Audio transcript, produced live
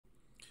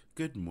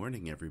Good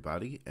morning,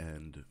 everybody,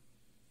 and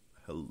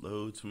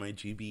hello to my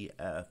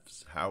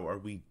GBFs. How are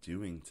we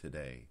doing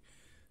today?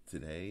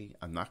 Today,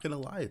 I'm not going to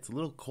lie, it's a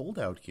little cold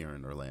out here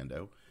in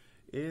Orlando.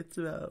 It's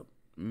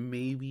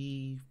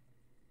maybe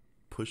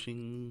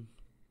pushing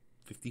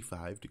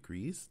 55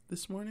 degrees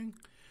this morning.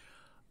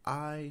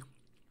 I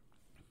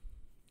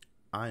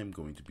am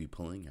going to be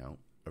pulling out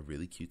a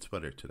really cute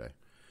sweater today.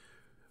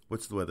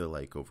 What's the weather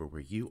like over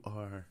where you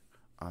are?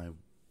 I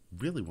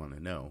really want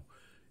to know.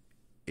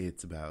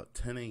 It's about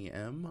 10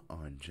 a.m.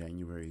 on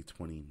January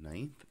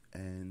 29th,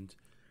 and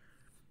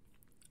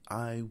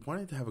I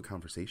wanted to have a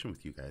conversation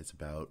with you guys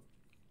about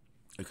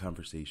a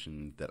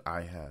conversation that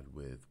I had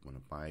with one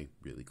of my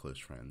really close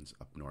friends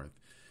up north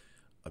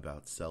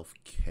about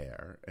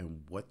self-care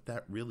and what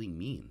that really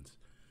means,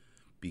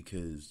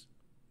 because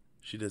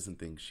she doesn't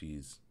think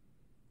she's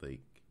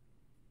like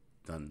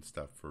done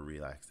stuff for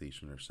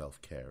relaxation or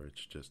self-care.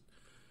 It's just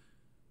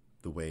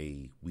the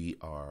way we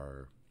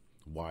are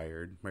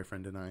wired, my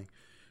friend and I.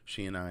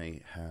 She and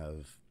I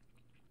have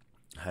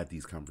had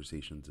these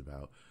conversations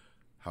about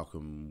how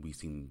come we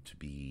seem to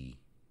be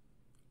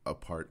a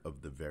part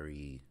of the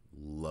very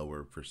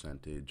lower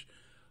percentage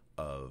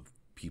of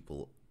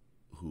people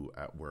who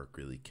at work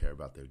really care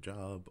about their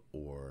job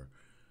or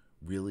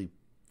really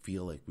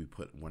feel like we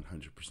put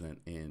 100%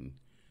 in.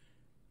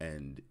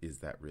 And is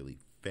that really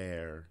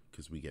fair?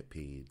 Because we get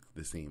paid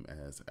the same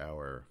as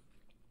our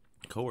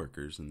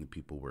coworkers and the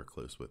people we're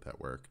close with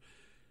at work.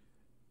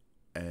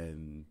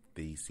 And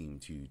they seem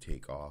to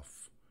take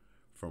off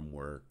from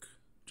work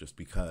just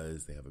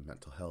because they have a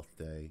mental health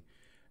day.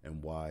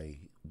 And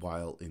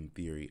while in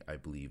theory, I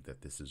believe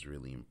that this is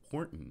really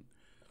important,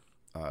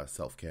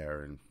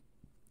 self-care and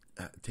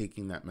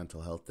taking that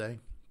mental health day,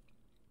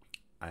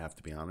 I have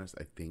to be honest,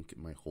 I think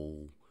my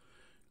whole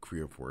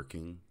career of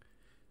working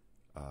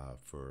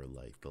for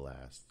like the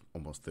last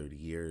almost 30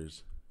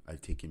 years,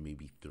 I've taken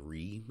maybe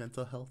 3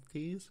 mental health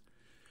days.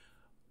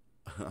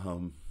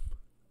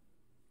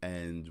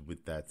 And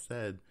with that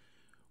said,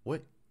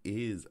 what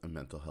is a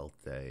mental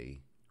health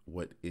day?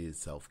 What is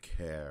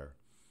self-care?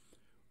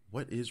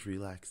 What is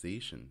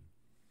relaxation?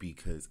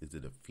 Because is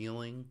it a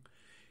feeling?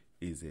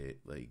 Is it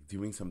like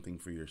doing something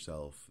for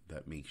yourself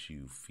that makes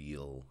you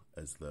feel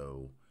as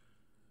though,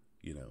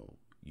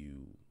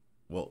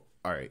 well,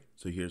 all right.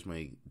 So here's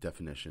my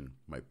definition.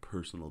 My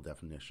personal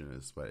definition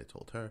is what I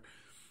told her.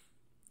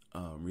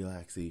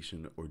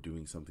 Relaxation or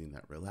doing something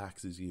that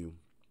relaxes you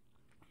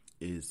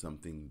is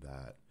something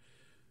that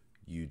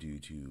you do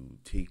to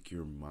take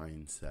your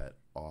mindset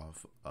out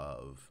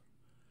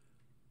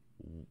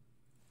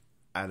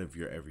of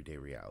your everyday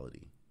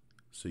reality.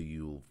 So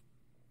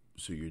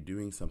you're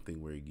doing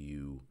something where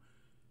you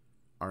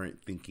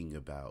aren't thinking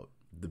about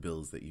the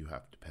bills that you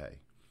have to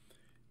pay.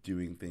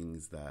 Doing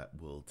things that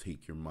will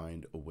take your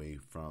mind away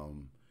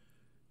from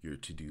your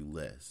to-do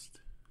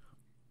list.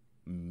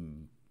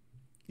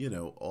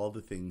 All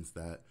the things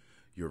that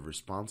you're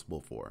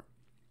responsible for.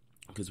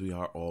 Because we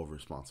are all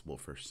responsible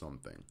for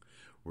something.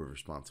 We're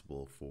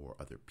responsible for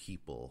other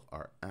people,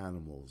 our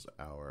animals,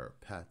 our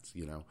pets,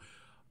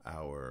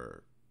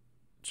 our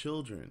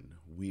children.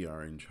 We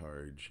are in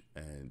charge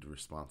and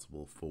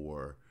responsible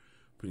for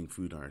putting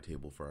food on our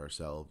table for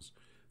ourselves.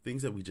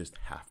 Things that we just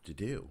have to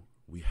do.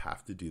 We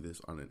have to do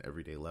this on an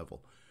everyday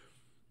level,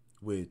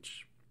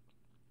 which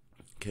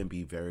can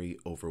be very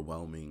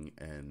overwhelming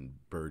and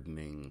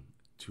burdening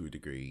to a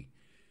degree,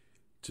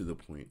 to the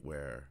point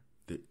where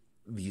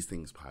these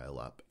things pile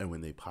up. And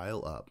when they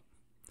pile up,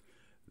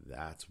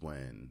 that's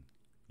when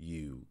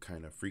you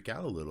kind of freak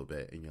out a little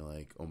bit and you're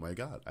like, oh my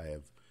God,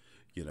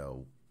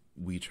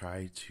 we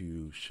try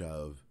to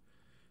shove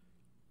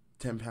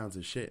 10 pounds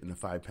of shit in a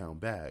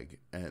 5-pound bag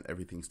and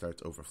everything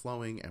starts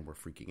overflowing and we're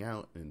freaking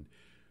out and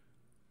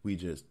we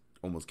just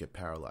almost get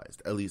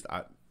paralyzed. At least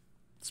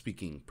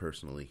speaking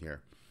personally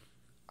here,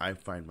 I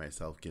find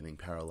myself getting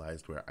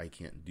paralyzed where I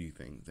can't do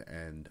things,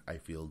 and I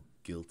feel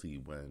guilty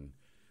when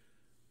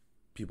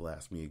people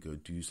ask me to go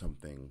do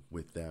something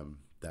with them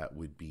that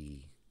would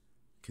be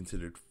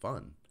considered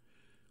fun.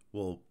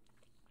 Well,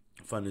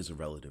 fun is a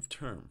relative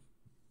term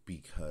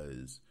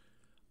because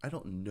I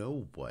don't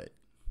know what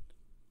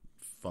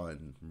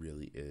fun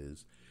really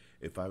is.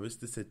 If I was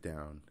to sit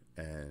down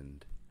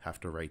and have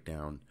to write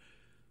down,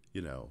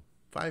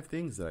 5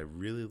 things that I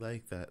really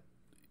like that,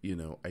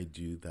 I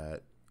do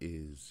that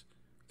is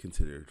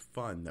considered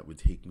fun, that would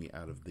take me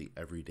out of the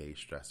everyday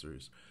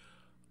stressors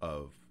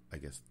of, I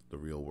guess, the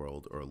real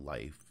world or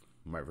life,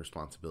 my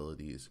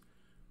responsibilities,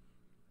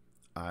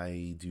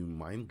 I do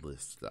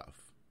mindless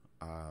stuff.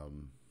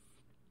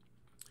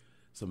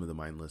 Some of the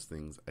mindless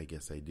things I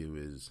guess I do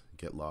is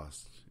get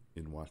lost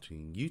in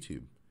watching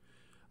YouTube.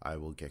 I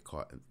will get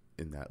caught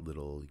in that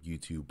little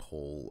YouTube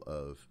hole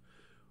of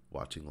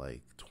watching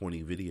like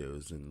 20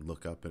 videos and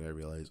look up and I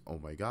realize, oh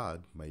my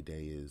God, my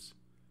day is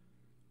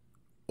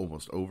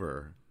almost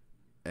over,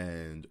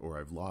 or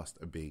I've lost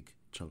a big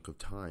chunk of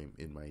time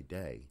in my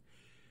day.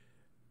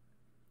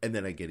 And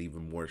then I get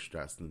even more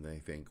stressed and I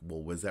think,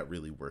 well, was that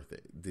really worth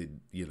it?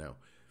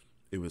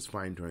 It was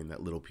fine during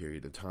that little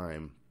period of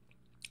time,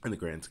 in the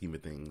grand scheme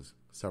of things,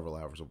 several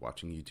hours of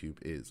watching YouTube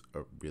is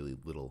a really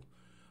little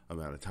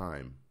amount of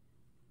time.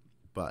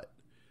 But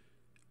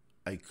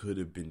I could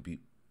have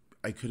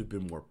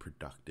been more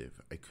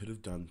productive. I could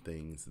have done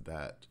things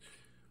that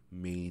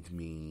made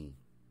me,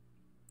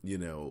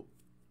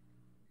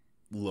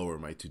 lower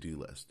my to-do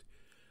list.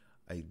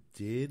 I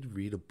did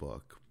read a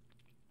book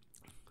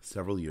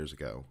several years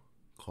ago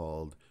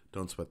called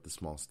Don't Sweat the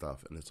Small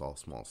Stuff, and It's All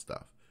Small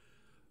Stuff.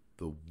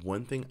 The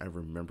one thing I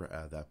remember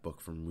out of that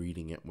book from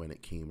reading it when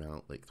it came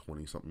out like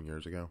 20-something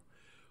years ago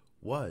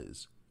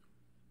was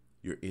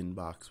your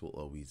inbox will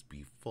always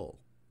be full.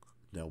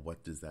 Now,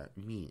 what does that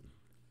mean?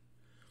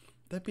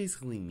 That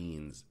basically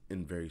means,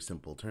 in very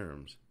simple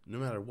terms, no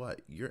matter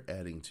what, you're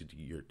adding to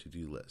your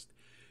to-do list.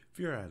 If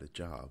you're at a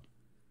job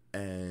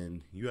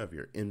and you have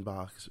your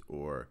inbox,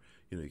 or,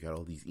 you got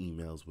all these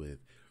emails with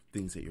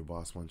things that your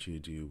boss wants you to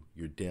do,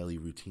 your daily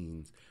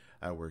routines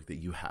at work that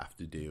you have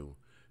to do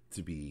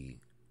to be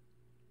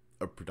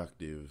a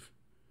productive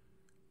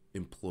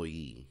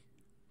employee,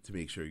 to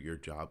make sure your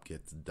job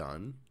gets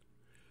done,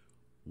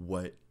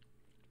 what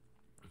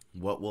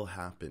will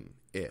happen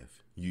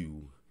if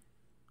you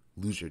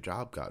lose your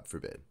job, God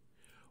forbid?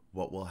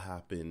 What will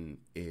happen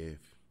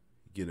if,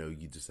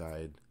 you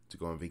decide to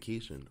go on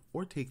vacation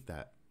or take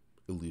that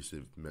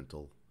elusive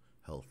mental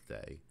health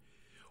day,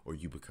 or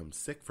you become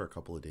sick for a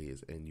couple of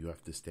days and you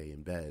have to stay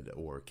in bed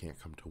or can't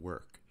come to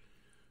work?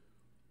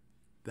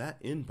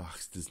 That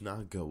inbox does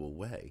not go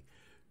away.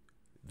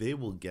 They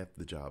will get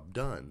the job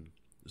done,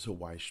 so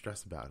why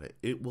stress about it?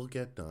 It will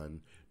get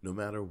done no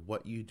matter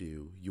what you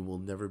do. You will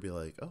never be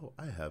like, oh,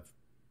 I have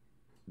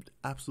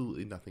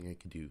absolutely nothing I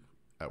can do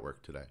at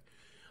work today.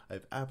 I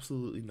have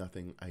absolutely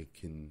nothing I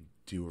can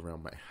do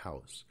around my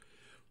house.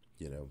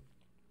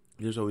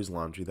 There's always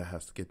laundry that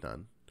has to get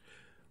done.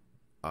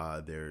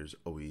 There's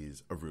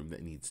always a room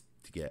that needs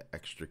to get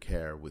extra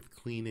care with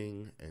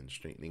cleaning and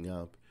straightening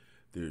up.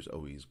 There's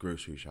always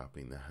grocery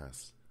shopping that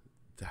has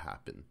to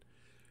happen.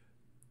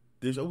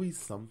 There's always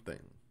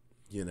something,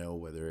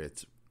 whether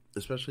it's,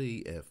 especially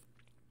if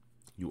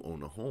you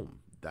own a home,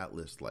 that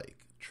list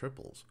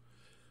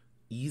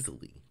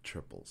easily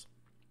triples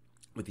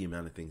with the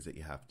amount of things that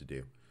you have to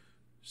do.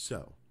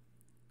 So,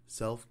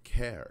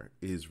 self-care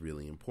is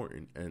really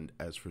important. And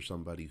as for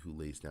somebody who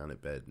lays down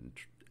at bed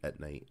at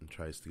night and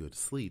tries to go to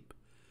sleep,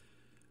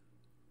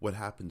 what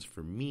happens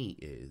for me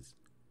is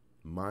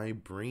my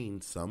brain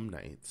some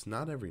nights,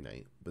 not every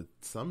night, but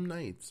some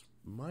nights,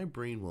 my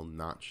brain will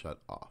not shut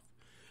off.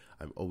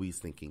 I'm always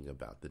thinking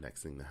about the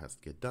next thing that has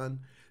to get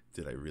done.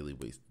 Did I really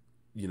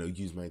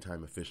use my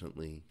time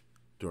efficiently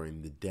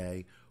during the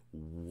day?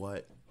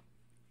 What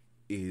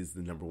is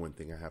the number one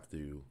thing I have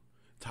to,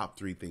 top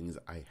 3 things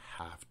I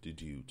have to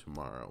do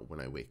tomorrow when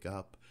I wake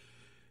up?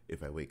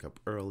 If I wake up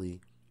early,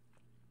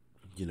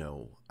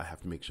 I have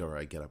to make sure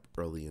I get up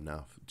early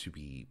enough to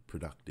be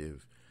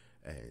productive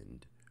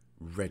and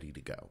ready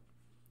to go.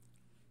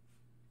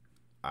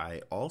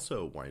 I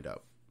also wind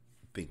up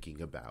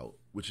thinking about,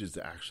 this is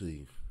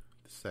actually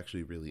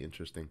really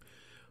interesting,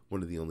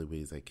 one of the only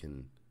ways I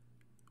can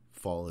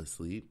fall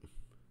asleep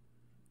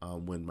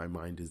when my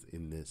mind is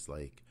in this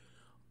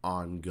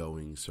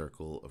ongoing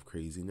circle of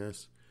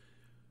craziness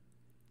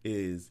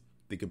is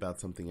think about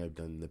something I've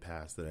done in the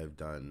past that I've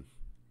done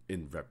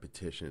in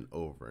repetition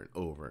over and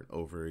over and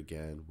over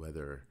again,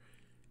 whether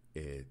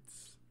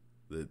it's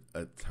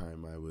a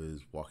time I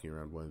was walking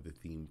around one of the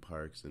theme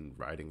parks and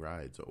riding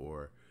rides,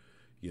 or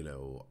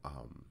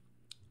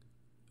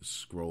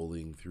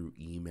scrolling through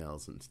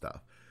emails and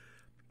stuff.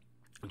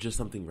 Just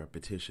something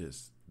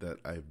repetitious that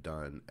I've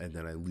done, and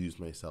then I lose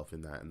myself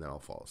in that, and then I'll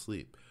fall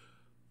asleep.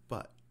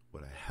 But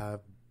what I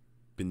have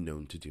been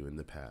known to do in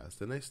the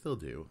past, and I still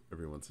do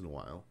every once in a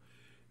while,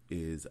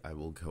 is I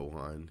will go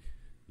on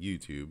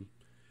YouTube,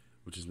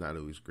 which is not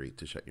always great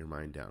to shut your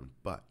mind down,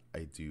 but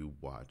I do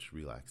watch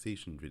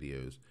relaxation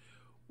videos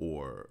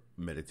or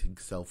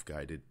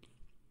self-guided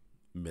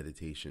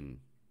meditation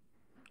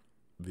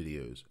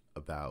videos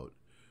about,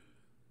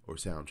 or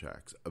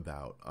soundtracks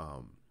about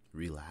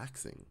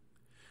relaxing.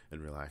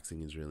 And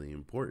relaxing is really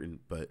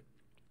important, but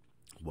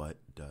what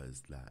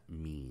does that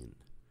mean?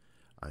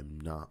 I'm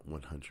not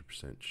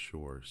 100%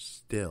 sure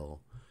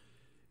still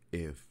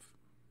if,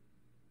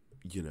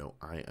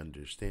 I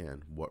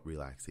understand what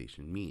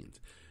relaxation means.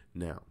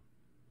 Now,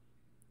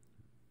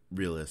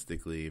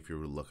 realistically, if you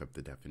were to look up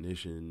the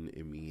definition,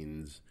 it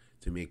means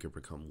to make or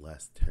become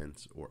less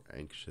tense or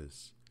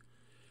anxious,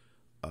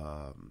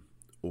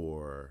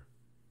 or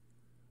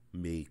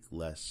make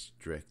less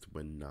strict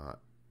when not,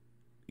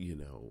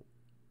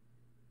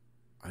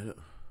 I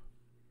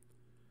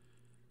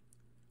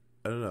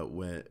don't know,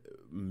 when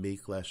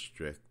make less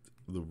strict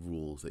the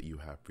rules that you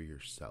have for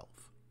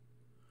yourself,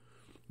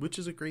 which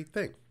is a great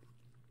thing.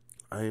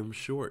 I am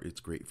sure it's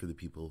great for the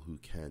people who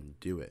can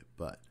do it,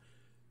 but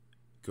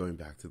going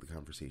back to the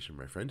conversation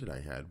my friend and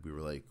I had, we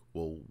were like,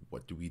 well,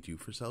 what do we do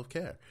for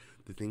self-care?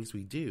 The things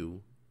we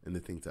do and the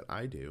things that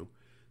I do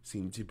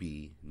seem to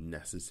be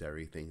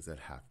necessary things that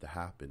have to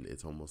happen.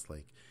 It's almost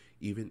like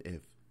even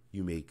if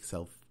you make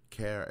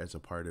self-care as a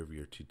part of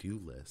your to-do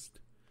list,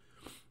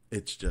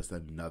 It's just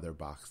another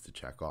box to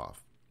check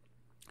off.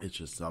 It's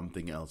just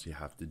something else you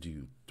have to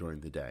do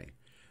during the day.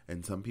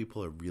 And some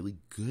people are really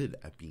good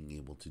at being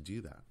able to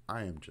do that.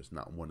 I am just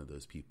not one of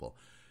those people.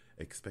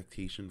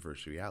 Expectation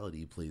versus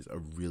reality plays a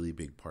really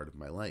big part of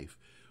my life,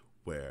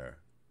 where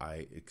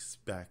I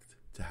expect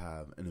to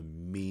have an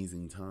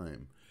amazing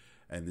time.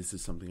 And this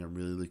is something I'm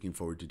really looking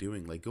forward to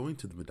doing, like going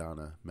to the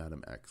Madonna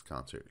Madam X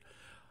concert.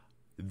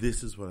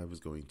 This is what I was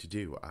going to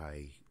do.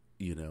 I,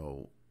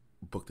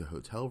 booked a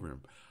hotel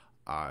room.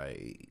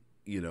 I,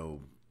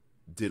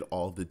 did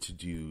all the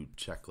to-do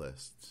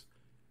checklists,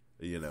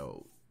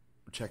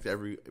 checked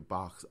every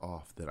box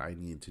off that I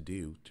needed to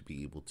do to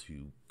be able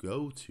to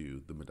go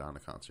to the Madonna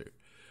concert.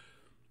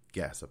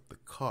 Gas up the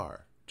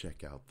car,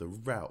 check out the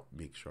route,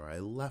 make sure I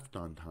left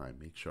on time,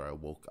 make sure I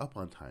woke up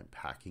on time,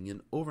 packing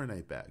an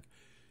overnight bag.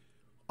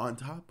 On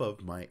top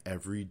of my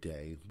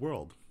everyday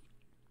world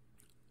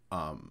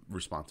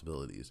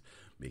responsibilities,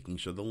 making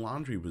sure the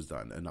laundry was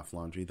done, enough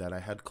laundry that I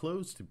had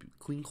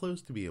clean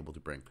clothes to be able to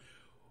bring.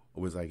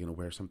 Was I going to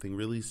wear something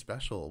really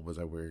special? Was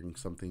I wearing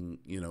something,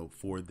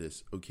 for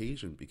this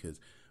occasion? Because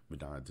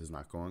Madonna does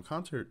not go on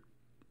concert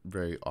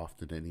very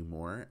often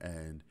anymore.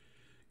 And,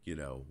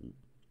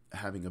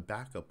 having a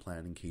backup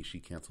plan in case she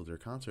canceled her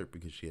concert,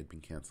 because she had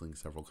been canceling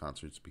several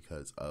concerts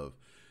because of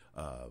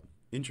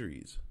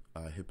injuries,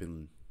 hip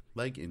and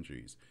leg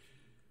injuries.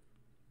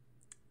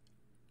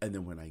 And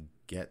then when I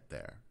get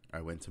there,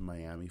 I went to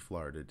Miami,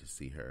 Florida to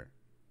see her.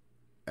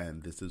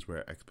 And this is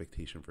where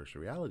expectation versus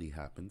reality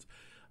happens.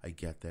 I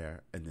get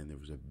there, and then there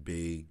was a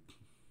big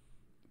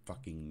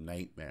fucking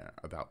nightmare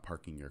about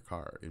parking your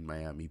car in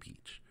Miami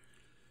Beach.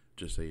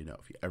 Just so you know,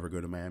 if you ever go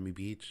to Miami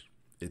Beach,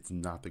 it's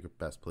not the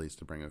best place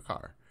to bring a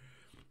car.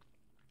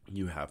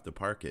 You have to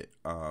park it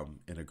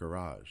in a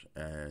garage,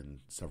 and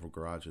several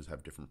garages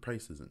have different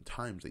prices and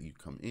times that you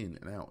come in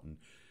and out. And,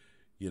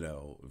 it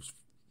was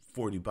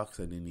 $40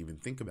 I didn't even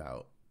think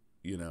about.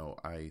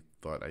 I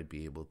thought I'd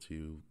be able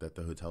to, that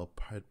the hotel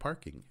had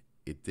parking.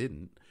 It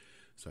didn't.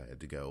 So I had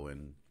to go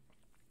and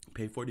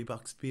pay $40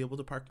 to be able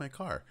to park my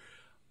car.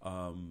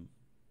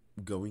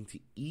 Going to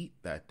eat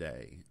that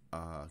day,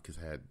 because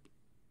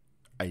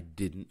I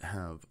didn't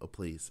have a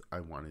place I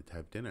wanted to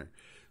have dinner.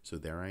 So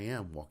there I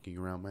am walking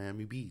around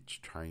Miami Beach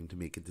trying to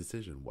make a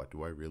decision. What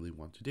do I really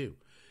want to do?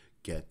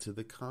 Get to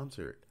the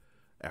concert.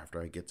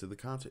 After I get to the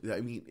concert,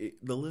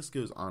 the list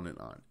goes on.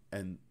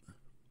 And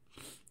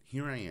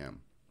here I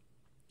am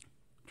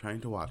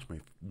trying to watch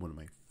one of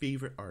my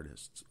favorite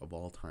artists of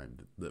all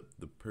time,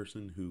 the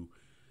person who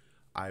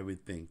I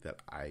would think that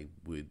I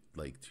would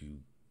like to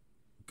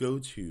go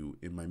to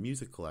in my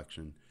music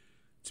collection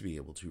to be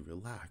able to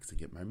relax and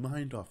get my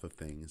mind off of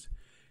things.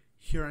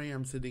 Here I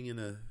am sitting in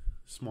a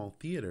small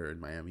theater in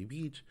Miami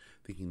Beach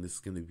thinking this is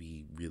going to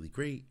be really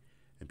great,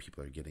 and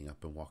people are getting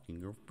up and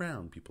walking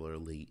around. People are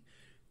late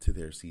to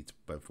their seats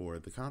before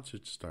the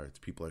concert starts.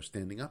 People are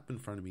standing up in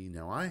front of me.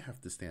 Now I have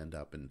to stand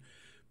up, and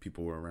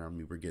people around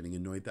me were getting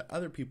annoyed that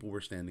other people were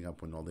standing up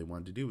when all they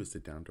wanted to do was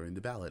sit down during the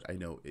ballad. I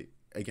know,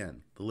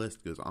 again, the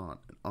list goes on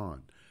and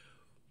on.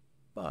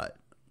 But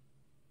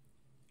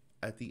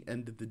at the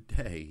end of the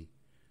day,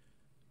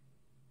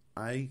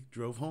 I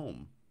drove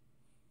home,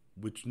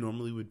 which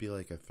normally would be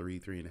like a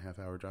 3.5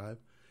 hour drive.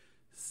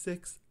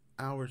 6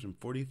 hours and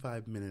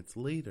 45 minutes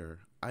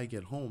later, I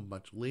get home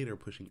much later,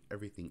 pushing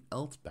everything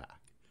else back.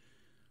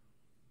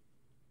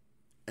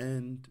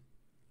 And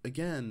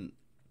again,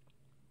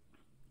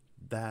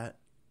 that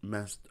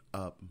messed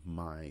up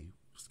my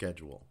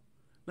schedule.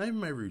 Not even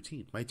my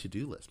routine, my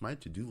to-do list. My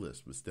to-do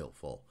list was still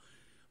full.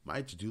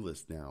 My to-do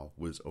list now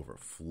was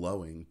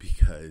overflowing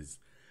because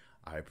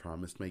I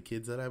promised my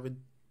kids that I would,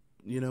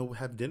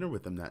 have dinner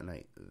with them that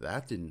night.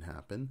 That didn't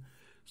happen.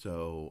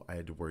 So I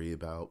had to worry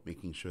about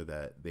making sure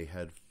that they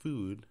had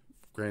food.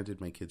 Granted,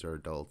 my kids are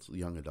adults,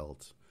 young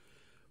adults,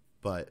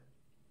 but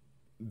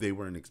they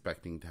weren't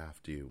expecting to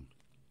have to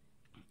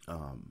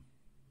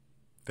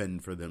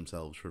fend for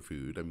themselves for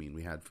food.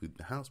 We had food in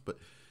the house, but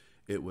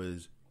it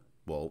was,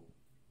 well,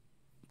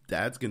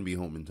 Dad's going to be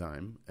home in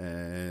time,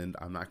 and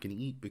I'm not going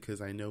to eat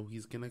because I know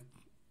he's going to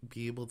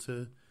be able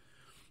to,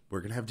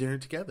 we're going to have dinner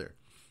together.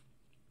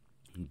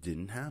 It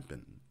didn't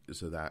happen.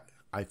 So that,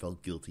 I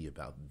felt guilty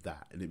about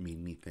that, and it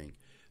made me think,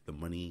 the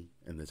money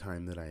and the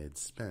time that I had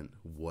spent,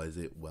 was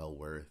it well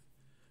worth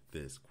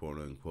this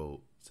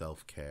quote-unquote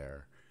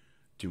self-care,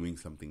 doing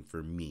something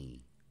for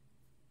me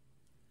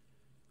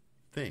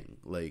thing?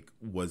 Like,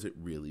 was it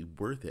really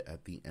worth it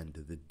at the end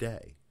of the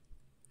day?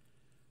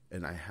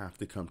 And I have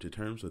to come to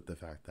terms with the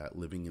fact that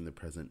living in the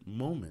present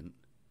moment,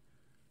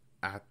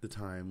 at the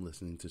time,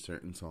 listening to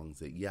certain songs,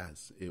 that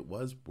yes, it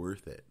was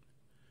worth it.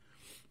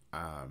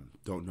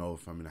 Don't know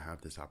if I'm going to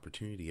have this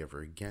opportunity ever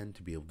again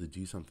to be able to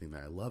do something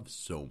that I love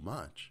so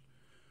much,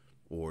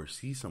 or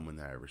see someone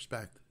that I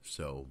respect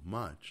so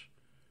much,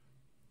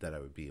 that I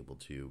would be able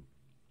to,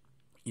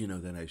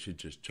 then I should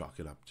just chalk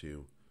it up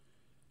to,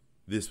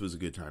 this was a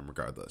good time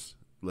regardless.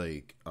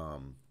 Like,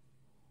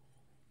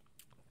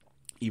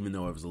 even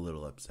though I was a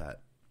little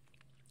upset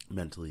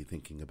mentally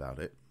thinking about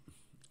it,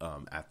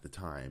 at the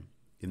time,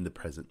 in the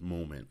present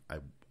moment, I